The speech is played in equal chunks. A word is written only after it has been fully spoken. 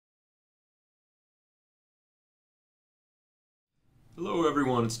Hello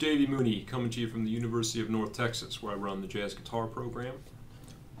everyone, it's Davy Mooney coming to you from the University of North Texas, where I run the jazz guitar program.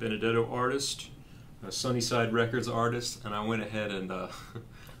 Benedetto artist, a Sunnyside Records artist, and I went ahead and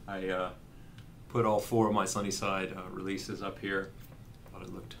I put all 4 of my Sunnyside releases up here. Thought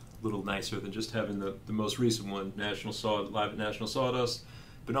it looked a little nicer than just having the most recent one, Live at National Sawdust,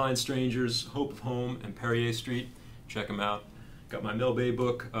 Benign Strangers, Hope of Home, and Perrier Street. Check them out. Got my Mel Bay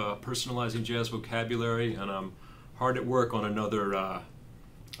book, Personalizing Jazz Vocabulary, and I'm hard at work on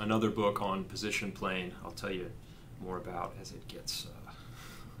another book on position playing. I'll tell you more about as it gets.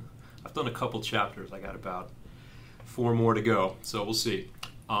 I've done a couple chapters. I got about 4 more to go, so we'll see.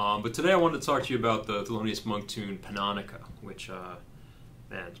 But today I wanted to talk to you about the Thelonious Monk tune Pannonica, which,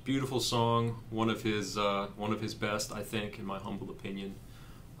 man, it's a beautiful song. One of his best, I think, in my humble opinion.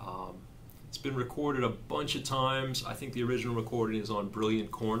 It's been recorded a bunch of times. I think the original recording is on Brilliant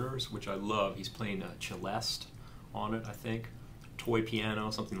Corners, which I love. He's playing a celeste on it, I think, toy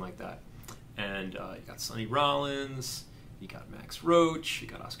piano, something like that. And you got Sonny Rollins, you got Max Roach, you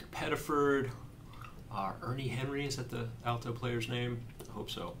got Oscar Pettiford, Ernie Henry, is that the alto player's name? I hope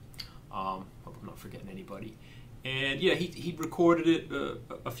so. Hope I'm not forgetting anybody. And yeah, he recorded it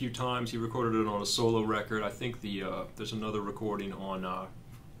a few times. He recorded it on a solo record. I think there's another recording on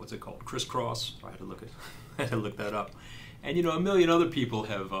what's it called? Crisscross. I had to look that up. And you know, a million other people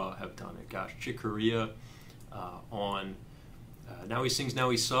have done it. Gosh, Chick Corea on Now He Sings, Now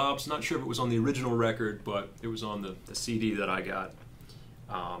He Sobs. Not sure if it was on the original record, but it was on the CD that I got.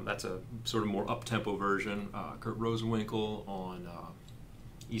 That's a sort of more up-tempo version. Kurt Rosenwinkel on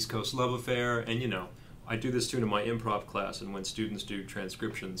East Coast Love Affair. And you know, I do this tune in my improv class, and when students do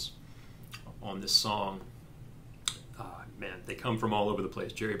transcriptions on this song, man, they come from all over the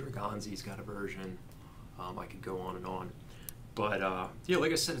place. Jerry Bergonzi's got a version. I could go on and on. But yeah,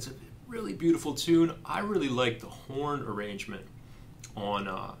 like I said, it's a really beautiful tune. I really like the horn arrangement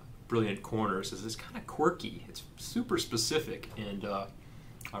on Brilliant Corners. It's kind of quirky. It's super specific, and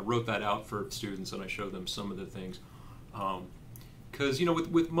I wrote that out for students, and I showed them some of the things. Because you know,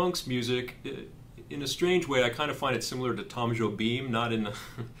 with Monk's music, in a strange way, I kind of find it similar to Tom Jobim, not in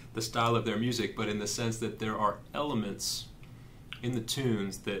the style of their music, but in the sense that there are elements in the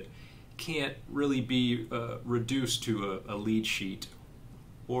tunes that can't really be reduced to a lead sheet.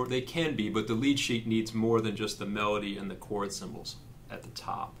 Or they can be, but the lead sheet needs more than just the melody and the chord symbols at the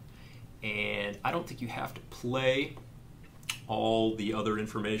top. And I don't think you have to play all the other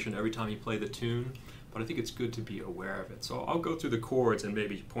information every time you play the tune, but I think it's good to be aware of it. So I'll go through the chords and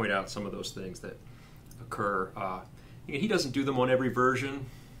maybe point out some of those things that occur. He doesn't do them on every version.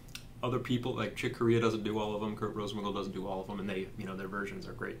 Other people, like Chick Corea, doesn't do all of them. Kurt Rosenwinkel doesn't do all of them, and they, you know, their versions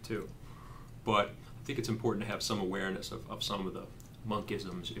are great too. But I think it's important to have some awareness of some of the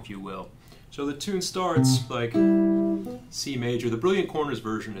Monkisms, if you will. So the tune starts like C major. The Brilliant Corners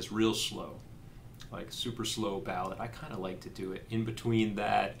version is real slow, like super slow ballad. I kind of like to do it in between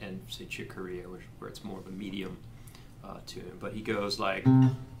that and say Chick Corea, where it's more of a medium tune. But he goes like,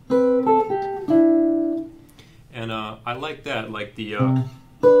 and I like that. Like the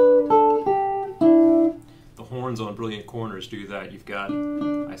horns on Brilliant Corners do that. You've got,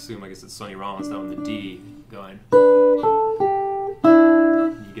 I guess it's Sonny Rollins down the D going.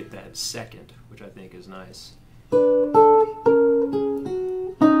 You get that second, which I think is nice.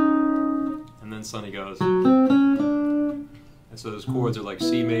 And then Sonny goes. And so those chords are like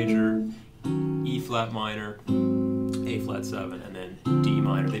C major, E flat minor, A flat 7, and then D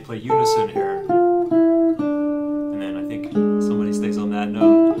minor. They play unison here. And then I think somebody stays on that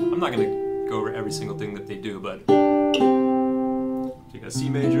note. I'm not going to go over every single thing that they do, but so you got C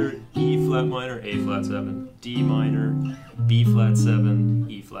major, E flat minor, A flat 7, D minor, B flat 7,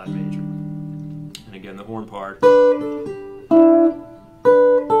 E flat major. And again, the horn part.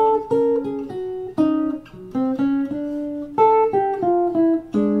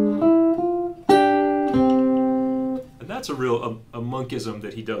 And that's a real a Monkism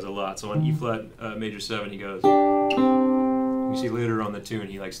that he does a lot. So on E flat major 7, he goes. You see later on the tune,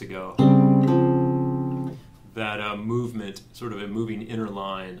 he likes to go. That movement, sort of a moving inner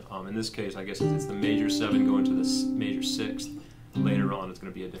line. In this case, I guess it's the major 7 going to the major 6th. Later on, it's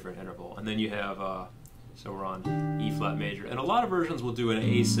going to be a different interval. And then you have, so we're on E flat major. And a lot of versions will do an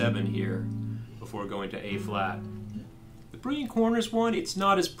A7 here before going to A flat. The Brilliant Corners one, it's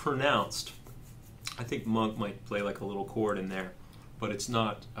not as pronounced. I think Monk might play like a little chord in there, but it's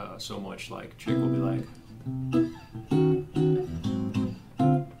not so much like Chick will be like.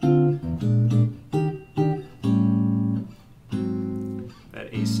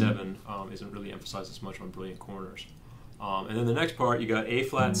 A7 isn't really emphasized as much on Brilliant Corners. And then the next part, you got A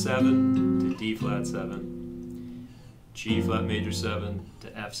flat 7 to D flat 7. G flat major 7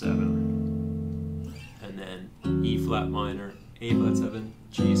 to F7, and then E flat minor, A flat 7,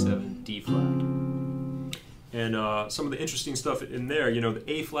 G7, D flat. And some of the interesting stuff in there, you know,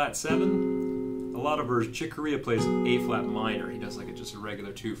 the A flat 7, a lot of versions, Chick Corea plays A flat minor. He does like just a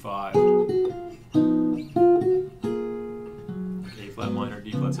regular 2/5. A flat minor,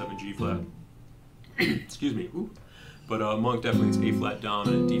 D flat 7, G flat. Excuse me. Ooh. But Monk definitely is A flat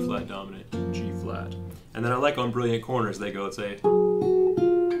dominant, D flat dominant, G flat. And then I like on Brilliant Corners, they go, let's say, I'm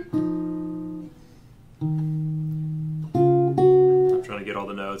trying to get all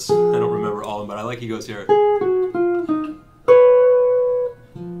the notes. I don't remember all of them, but I like he goes here.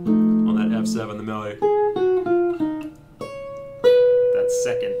 On that F7, the melody. That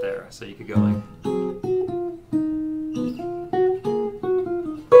second there. So you could go like.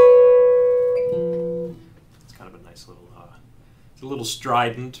 A little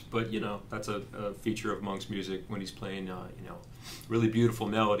strident, but you know, that's a feature of Monk's music when he's playing you know, really beautiful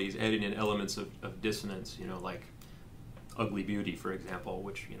melodies, adding in elements of dissonance, you know, like Ugly Beauty, for example,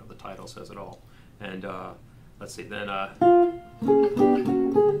 which, you know, the title says it all. And let's see, then I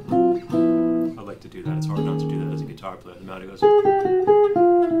like to do that. It's hard not to do that as a guitar player. The melody goes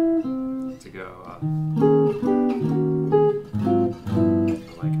to go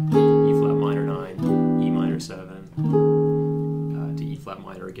like E flat minor 9, E minor 7, E flat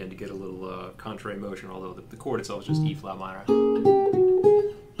minor again to get a little contrary motion, although the chord itself is just E flat minor.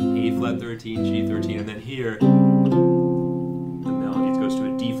 A flat 13, G 13, and then here the melody goes to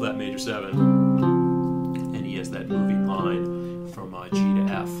a D flat major 7, and he has that moving line from G to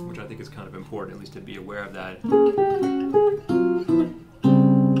F, which I think is kind of important, at least to be aware of that.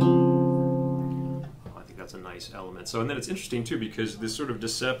 I think that's a nice element. So, and then it's interesting too, because this sort of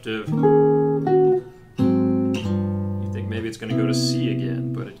deceptive, maybe it's going to go to C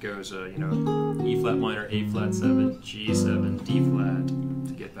again, but it goes, you know, E flat minor, A flat 7, G7, D flat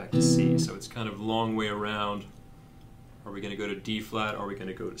to get back to C. So it's kind of a long way around. Are we going to go to D flat? Are we going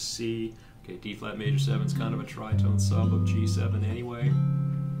to go to C? Okay, D flat major 7 is kind of a tritone sub of G7 anyway.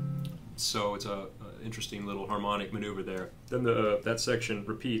 So it's a interesting little harmonic maneuver there. Then that section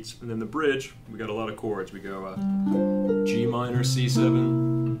repeats, and then the bridge, we got a lot of chords. We go G minor,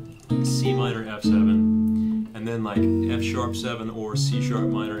 C7, C minor, F7. And then like F sharp 7 or C sharp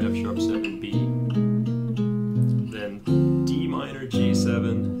minor, F sharp 7, B. Then D minor,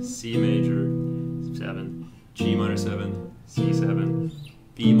 G7, C major 7, G minor 7, C7,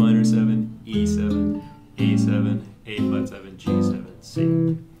 B minor 7, E7, A7, A flat 7, G7,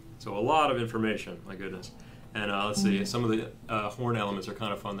 C. So a lot of information, my goodness. And let's see, some of the horn elements are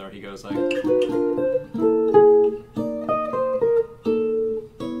kind of fun there. He goes like.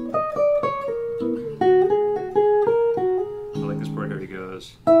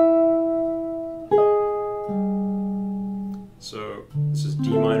 So this is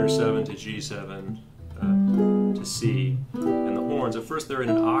D minor 7 to G7 to C, and the horns, at first they're in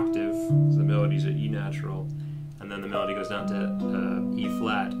an octave, so the melody's at E natural, and then the melody goes down to E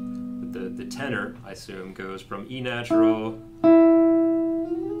flat, but the tenor, I assume, goes from E natural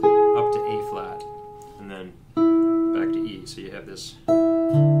up to A flat, and then back to E, so you have this.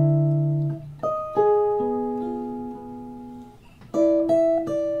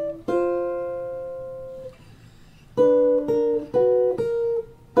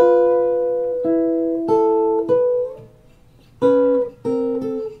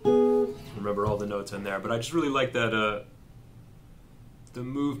 In there, but I just really like that the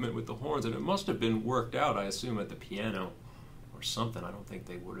movement with the horns, and it must have been worked out, I assume, at the piano or something. I don't think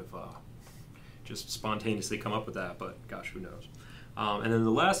they would have just spontaneously come up with that, but gosh, who knows. And then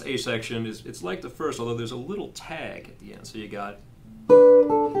the last A section it's like the first, although there's a little tag at the end. So you got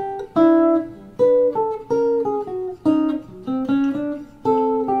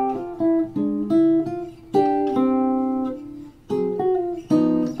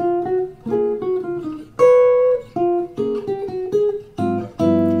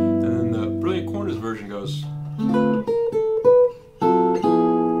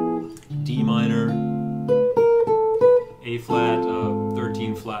D minor, A flat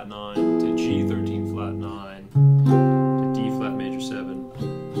 13 flat 9 to G 13 flat 9 to D flat major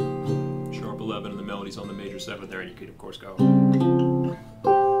 7, sharp 11, and the melody's on the major 7 there, and you could of course go.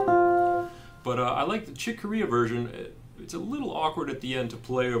 But I like the Chick Corea version. It's a little awkward at the end to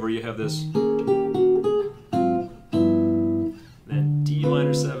play over. You have this, then D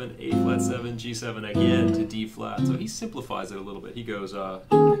minor 7, A flat 7, G7 again to D flat. So he simplifies it a little bit. He goes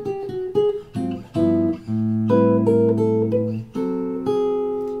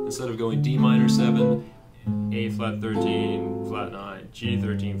instead of going D minor 7, A flat 13 flat 9, G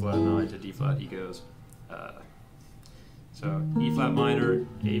 13 flat 9 to D flat, he goes So E flat minor,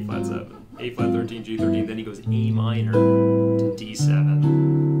 A flat 7, A flat 13, G13, then he goes A minor to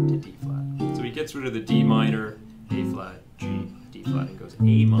D7 to D flat. So he gets rid of the D minor, A flat, G, D flat, and goes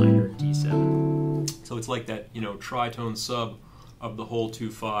A minor, D7. So it's like that, you know, tritone sub of the whole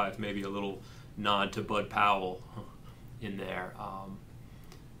 2/5, maybe a little nod to Bud Powell in there.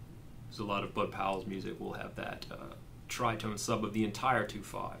 There's a lot of Bud Powell's music will have that tritone sub of the entire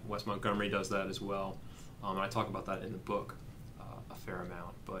 2/5. Wes Montgomery does that as well, and I talk about that in the book a fair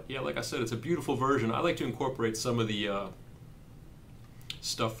amount. But yeah, like I said, it's a beautiful version. I like to incorporate some of the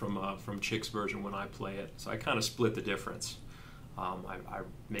stuff from Chick's version when I play it, so I kind of split the difference. I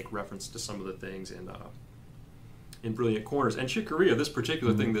make reference to some of the things in Brilliant Corners. And Chick Corea, this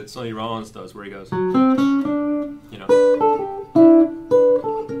particular thing that Sonny Rollins does, where he goes, you know,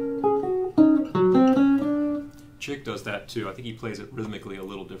 Chick does that too. I think he plays it rhythmically a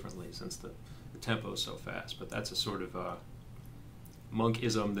little differently since the tempo is so fast. But that's a sort of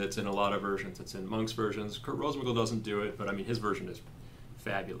Monk-ism that's in a lot of versions. It's in Monk's versions. Kurt Rosenwinkel doesn't do it, but I mean his version is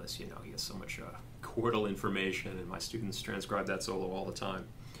fabulous. You know, he has so much chordal information, and my students transcribe that solo all the time.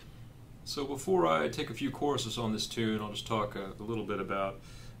 So before I take a few courses on this tune, I'll just talk a little bit about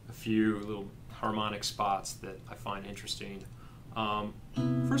a few little harmonic spots that I find interesting.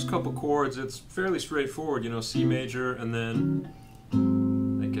 First couple chords, it's fairly straightforward, you know, C major and then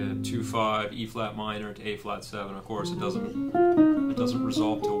like a 2/5, E flat minor to A flat 7. Of course, it doesn't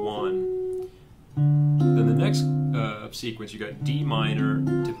resolve to 1. Then the next sequence, you got D minor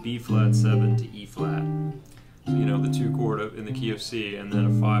to B flat 7 to E flat. So, you know, the 2 chord in the key of C, and then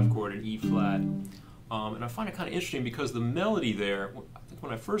a 5 chord in E flat. And I find it kind of interesting because the melody there, I think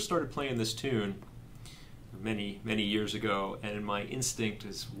when I first started playing this tune many years ago, and my instinct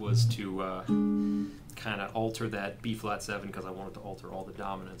was to kind of alter that B flat 7 because I wanted to alter all the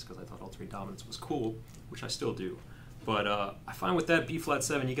dominants because I thought altering dominants was cool, which I still do. But I find with that B flat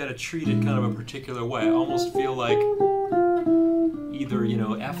 7, you got to treat it kind of a particular way. I almost feel like either, you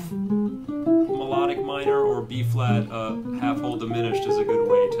know, F melodic minor or B flat half whole diminished is a good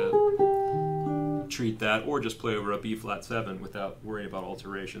way to treat that, or just play over a B flat 7 without worrying about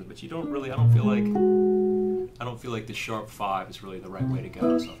alterations. But you don't really, I don't feel like the sharp 5 is really the right way to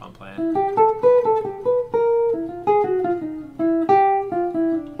go. So if I'm playing,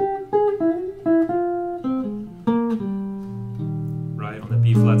 right on the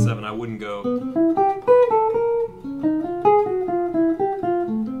B flat 7, I wouldn't go.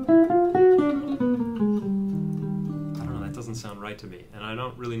 Sound right to me, and I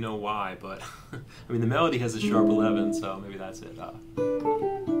don't really know why, but I mean the melody has a sharp 11, so maybe that's it. Yeah,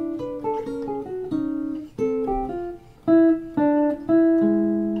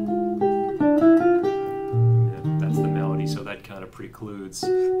 that's the melody, so that kind of precludes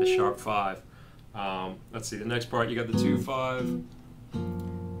the sharp 5. Let's see, the next part, you got the 2/5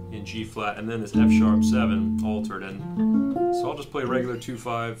 in G flat, and then this F sharp 7 altered, and so I'll just play regular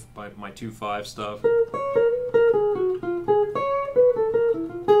 2/5 by my 2/5 stuff.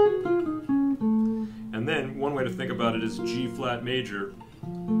 And then one way to think about it is G flat major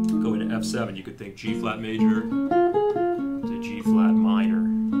going to F7. You could think G flat major to G flat minor,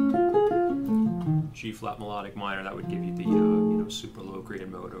 G flat melodic minor. That would give you the you know, super low graded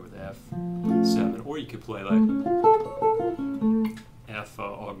mode over the F7. Or you could play like F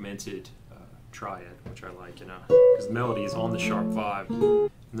augmented triad, which I like, you know, because the melody is on the sharp 5. And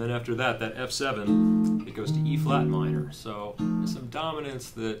then after that, that F7, it goes to E flat minor. So there's some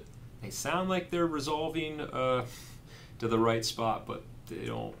dominants that they sound like they're resolving to the right spot, but they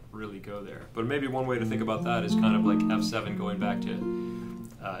don't really go there. But maybe one way to think about that is kind of like F7 going back to,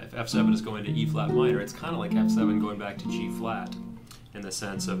 if F7 is going to E flat minor, it's kind of like F7 going back to G flat, in the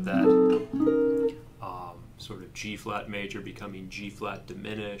sense of that sort of G flat major becoming G flat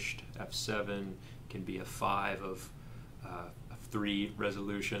diminished. F7 can be a 5 of 3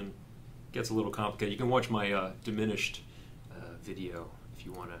 resolution. Gets a little complicated. You can watch my diminished video if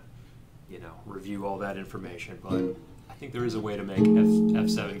you want to, you know, review all that information, but I think there is a way to make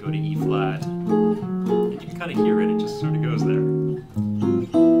F7 go to E flat, and you can kind of hear it, it just sort of goes there.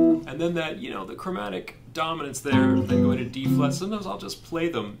 And then that, you know, the chromatic dominants there, then going to D flat, sometimes I'll just play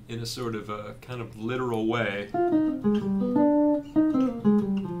them in a sort of a kind of literal way. And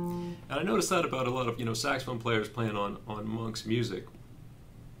I noticed that about a lot of, you know, saxophone players playing on Monk's music.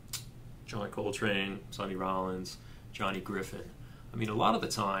 John Coltrane, Sonny Rollins, Johnny Griffin. I mean, a lot of the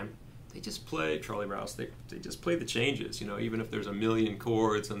time, they just play, Charlie Rouse, they just play the changes, you know, even if there's a million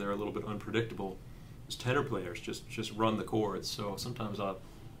chords and they're a little bit unpredictable. Those tenor players just run the chords, so sometimes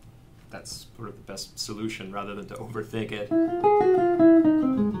that's sort of the best solution rather than to overthink it.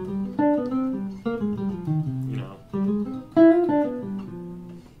 You know.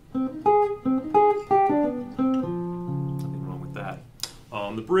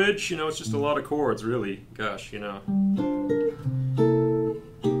 bridge, you know, it's just a lot of chords, really. Gosh, you know.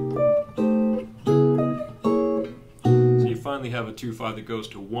 So you finally have a 2-5 that goes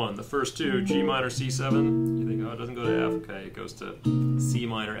to 1. The first two, G minor, C7, you think, oh, it doesn't go to F. Okay, it goes to C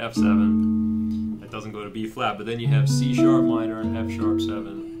minor, F7. It doesn't go to B flat, but then you have C sharp minor, F sharp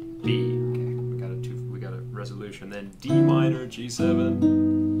 7, B. Okay, we got a resolution. Then D minor,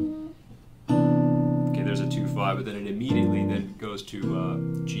 G7. Okay, there's a 2-5, but then it immediately then goes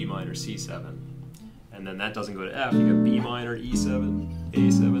to G minor, C7. And then that doesn't go to F. You got B minor, E7,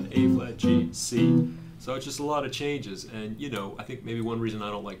 A7, A flat, G, C. So it's just a lot of changes. And, you know, I think maybe one reason I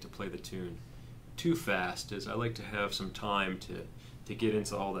don't like to play the tune too fast is I like to have some time to get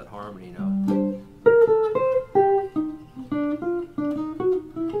into all that harmony, you know.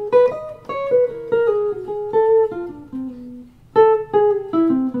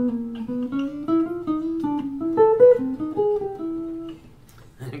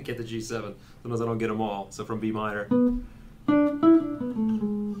 Get the G7. Sometimes I don't get them all. So from B minor.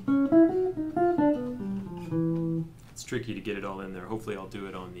 It's tricky to get it all in there. Hopefully I'll do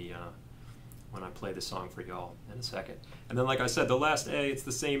it on the when I play the song for y'all in a second. And then, like I said, the last A, it's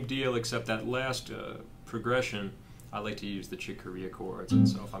the same deal, except that last progression, I like to use the Chick Corea chords. And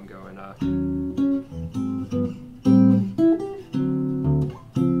so if I'm going so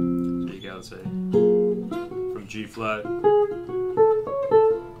you gotta say from G flat.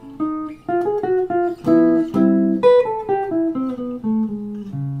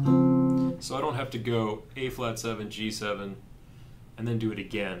 So I don't have to go A flat 7, G7, and then do it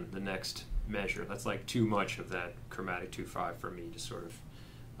again the next measure. That's like too much of that chromatic 2-5 for me to sort of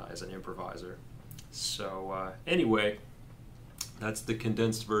as an improviser. So anyway, that's the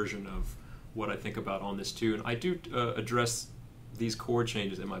condensed version of what I think about on this tune. I do address these chord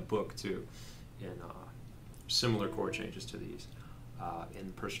changes in my book too, in similar chord changes to these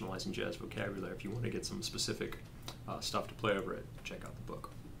in Personalizing Jazz Vocabulary. If you want to get some specific stuff to play over it, check out the book.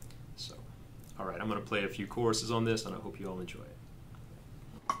 So, all right, I'm going to play a few choruses on this, and I hope you all enjoy it.